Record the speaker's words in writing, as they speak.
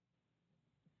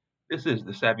This is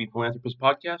the Savvy Philanthropist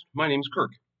Podcast. My name is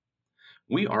Kirk.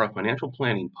 We are a financial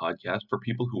planning podcast for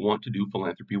people who want to do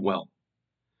philanthropy well.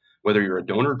 Whether you're a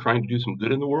donor trying to do some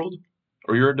good in the world,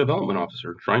 or you're a development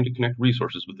officer trying to connect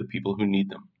resources with the people who need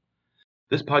them.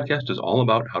 This podcast is all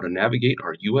about how to navigate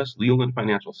our U.S. legal and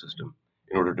financial system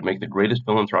in order to make the greatest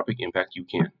philanthropic impact you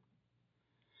can.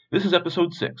 This is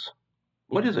episode 6.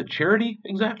 What is a charity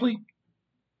exactly?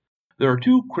 There are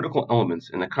two critical elements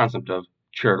in the concept of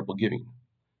charitable giving,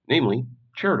 namely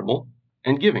charitable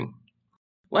and giving.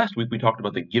 Last week we talked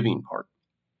about the giving part.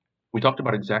 We talked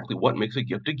about exactly what makes a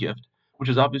gift, which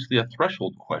is obviously a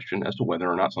threshold question as to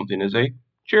whether or not something is a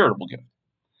charitable gift.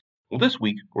 Well, this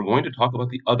week we're going to talk about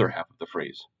the other half of the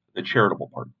phrase, the charitable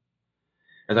part.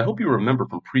 As I hope you remember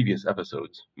from previous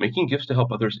episodes, making gifts to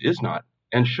help others is not,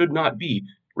 and should not be,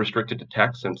 restricted to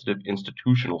tax-sensitive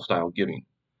institutional-style giving.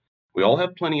 We all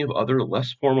have plenty of other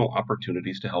less formal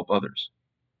opportunities to help others.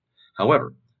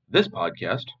 However, this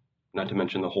podcast, not to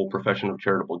mention the whole profession of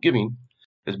charitable giving,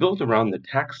 is built around the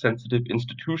tax-sensitive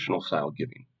institutional-style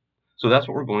giving. So that's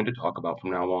what we're going to talk about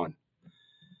from now on.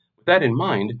 With that in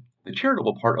mind, the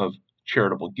charitable part of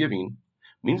charitable giving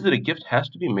means that a gift has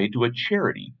to be made to a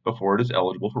charity before it is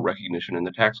eligible for recognition in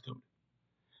the tax code.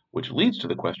 Which leads to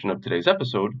the question of today's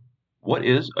episode, what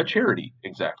is a charity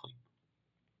exactly?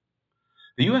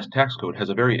 The U.S. tax code has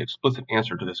a very explicit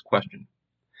answer to this question.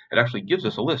 It actually gives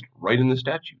us a list right in the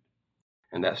statute.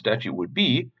 And that statute would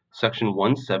be Section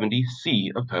 170C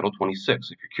of Title 26,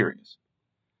 if you're curious.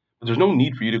 But there's no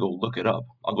need for you to go look it up.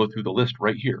 I'll go through the list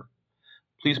right here.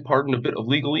 Please pardon a bit of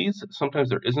legalese. Sometimes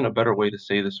there isn't a better way to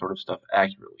say this sort of stuff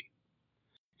accurately.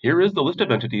 Here is the list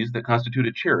of entities that constitute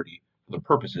a charity for the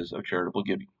purposes of charitable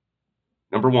giving.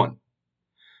 Number 1,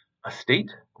 a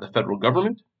state, the federal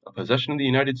government, a possession of the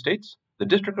United States, the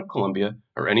District of Columbia,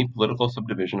 or any political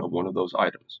subdivision of one of those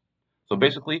items. So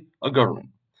basically, a government,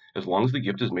 as long as the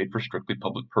gift is made for strictly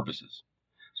public purposes.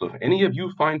 So if any of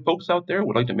you fine folks out there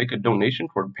would like to make a donation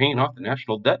toward paying off the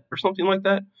national debt or something like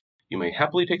that, you may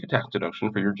happily take a tax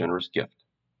deduction for your generous gift.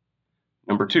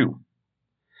 Number 2,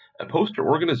 a post or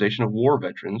organization of war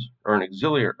veterans or an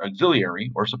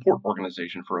auxiliary or support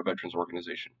organization for a veterans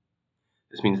organization.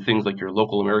 This means things like your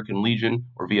local American Legion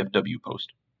or VFW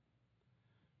post.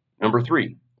 Number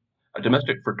 3, a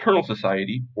domestic fraternal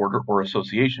society, order, or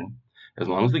association, as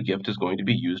long as the gift is going to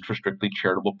be used for strictly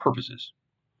charitable purposes.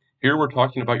 Here we're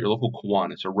talking about your local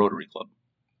Kiwanis or Rotary Club.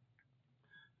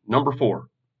 Number 4,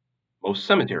 most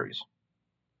cemeteries.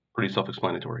 Pretty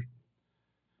self-explanatory.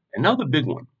 And now the big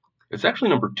one. It's actually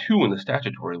number 2 in the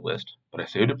statutory list, but I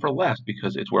saved it for last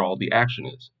because it's where all the action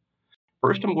is.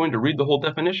 First, I'm going to read the whole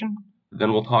definition,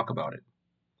 then we'll talk about it.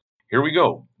 Here we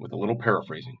go with a little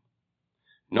paraphrasing.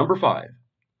 Number 5,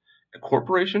 a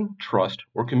corporation, trust,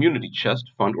 or community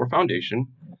chest, fund, or foundation,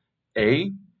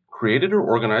 A, created or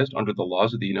organized under the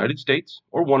laws of the United States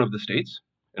or one of the states.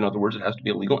 In other words, it has to be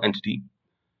a legal entity.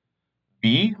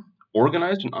 B,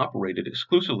 organized and operated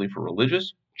exclusively for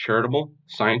religious, charitable,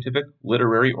 scientific,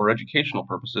 literary, or educational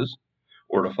purposes,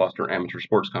 or to foster amateur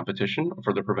sports competition or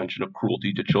for the prevention of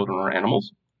cruelty to children or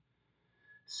animals.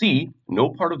 C, no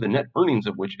part of the net earnings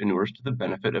of which inures to the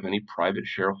benefit of any private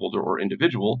shareholder or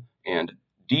individual, and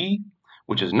D,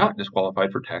 which is not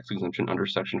disqualified for tax exemption under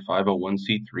Section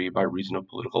 501c3 by reason of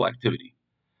political activity.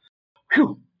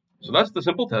 Phew! So that's the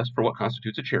simple test for what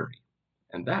constitutes a charity.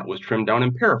 And that was trimmed down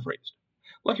and paraphrased.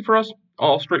 Lucky for us,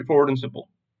 all straightforward and simple.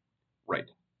 Right.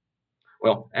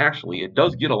 Well, actually, it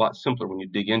does get a lot simpler when you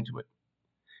dig into it.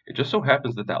 It just so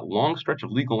happens that long stretch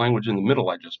of legal language in the middle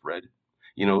I just read,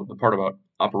 the part about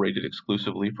operated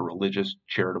exclusively for religious,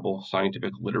 charitable,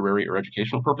 scientific, literary, or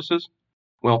educational purposes,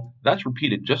 well, that's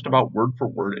repeated just about word for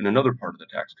word in another part of the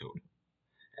tax code.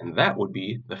 And that would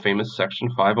be the famous Section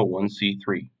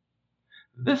 501c3.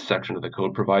 This section of the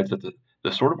code provides that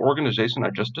the sort of organization I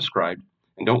just described,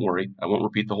 and don't worry, I won't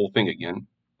repeat the whole thing again,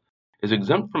 is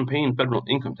exempt from paying federal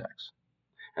income tax.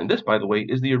 And this, by the way,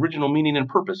 is the original meaning and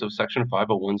purpose of Section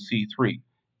 501c3,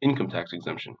 income tax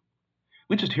exemption.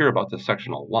 We just hear about this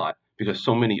section a lot because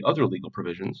so many other legal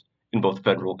provisions, in both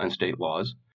federal and state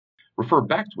laws, refer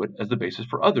back to it as the basis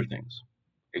for other things,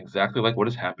 exactly like what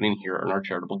is happening here in our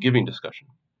charitable giving discussion.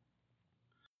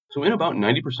 So in about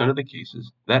 90% of the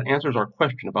cases, that answers our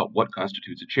question about what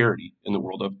constitutes a charity in the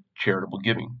world of charitable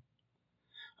giving.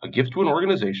 A gift to an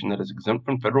organization that is exempt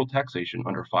from federal taxation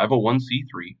under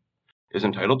 501c3 is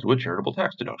entitled to a charitable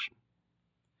tax deduction.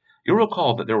 You'll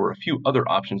recall that there were a few other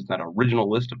options in that original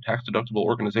list of tax-deductible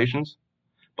organizations,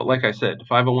 but like I said,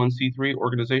 501c3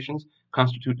 organizations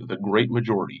constitute the great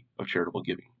majority of charitable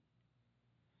giving.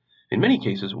 In many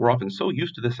cases, we're often so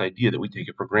used to this idea that we take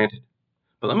it for granted,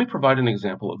 but let me provide an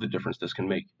example of the difference this can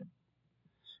make.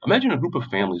 Imagine a group of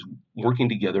families working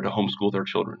together to homeschool their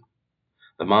children.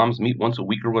 The moms meet once a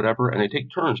week or whatever, and they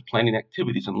take turns planning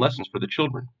activities and lessons for the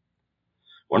children.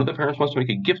 One of the parents wants to make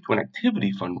a gift to an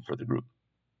activity fund for the group.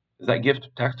 Is that gift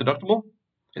tax deductible?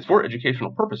 It's for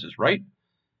educational purposes, right?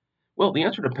 Well, the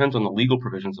answer depends on the legal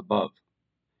provisions above.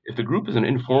 If the group is an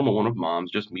informal one of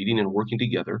moms just meeting and working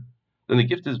together, then the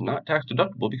gift is not tax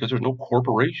deductible because there's no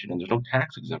corporation and there's no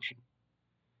tax exemption.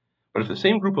 But if the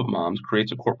same group of moms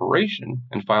creates a corporation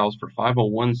and files for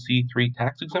 501c3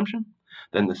 tax exemption,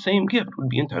 then the same gift would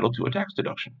be entitled to a tax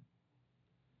deduction.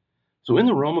 So in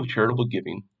the realm of charitable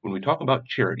giving, when we talk about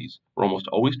charities, we're almost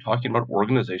always talking about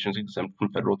organizations exempt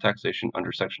from federal taxation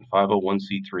under Section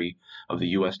 501c3 of the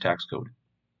U.S. Tax Code.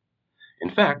 In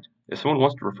fact, if someone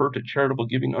wants to refer to charitable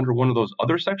giving under one of those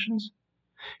other sections,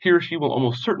 he or she will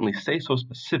almost certainly say so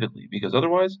specifically, because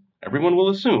otherwise everyone will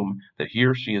assume that he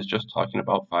or she is just talking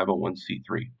about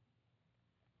 501c3.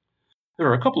 There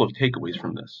are a couple of takeaways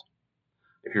from this.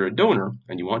 If you're a donor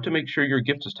and you want to make sure your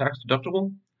gift is tax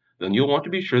deductible, then you'll want to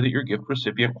be sure that your gift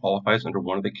recipient qualifies under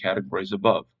one of the categories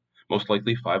above, most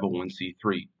likely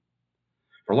 501c3.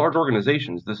 For large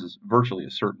organizations, this is virtually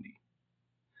a certainty.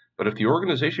 But if the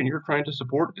organization you're trying to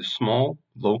support is small,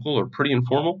 local, or pretty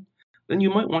informal, then you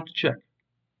might want to check.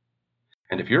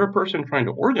 And if you're a person trying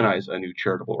to organize a new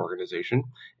charitable organization,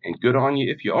 and good on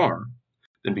you if you are,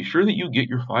 then be sure that you get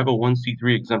your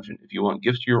 501c3 exemption if you want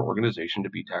gifts to your organization to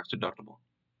be tax deductible.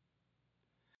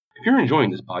 If you're enjoying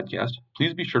this podcast,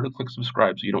 please be sure to click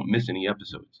subscribe so you don't miss any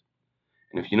episodes.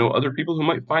 And if you know other people who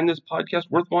might find this podcast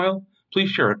worthwhile,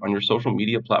 please share it on your social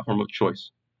media platform of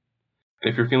choice. And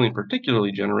if you're feeling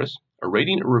particularly generous, a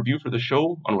rating or review for the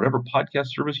show on whatever podcast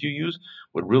service you use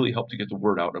would really help to get the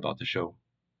word out about the show.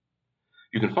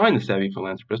 You can find The Savvy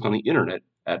Philanthropist on the internet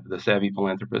at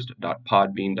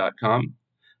thesavvyphilanthropist.podbean.com,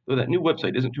 though that new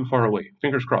website isn't too far away,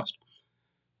 fingers crossed.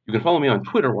 You can follow me on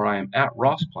Twitter where I am at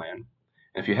RossPlan.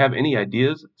 And if you have any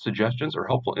ideas, suggestions, or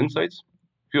helpful insights,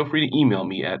 feel free to email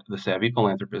me at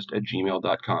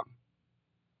thesavvyphilanthropist@gmail.com.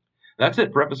 That's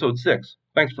it for episode 6.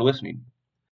 Thanks for listening.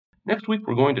 Next week,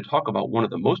 we're going to talk about one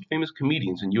of the most famous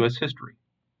comedians in U.S. history,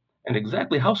 and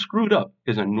exactly how screwed up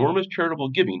his enormous charitable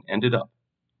giving ended up.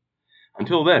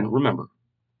 Until then, remember,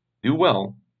 do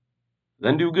well,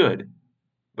 then do good,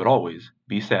 but always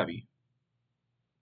be savvy.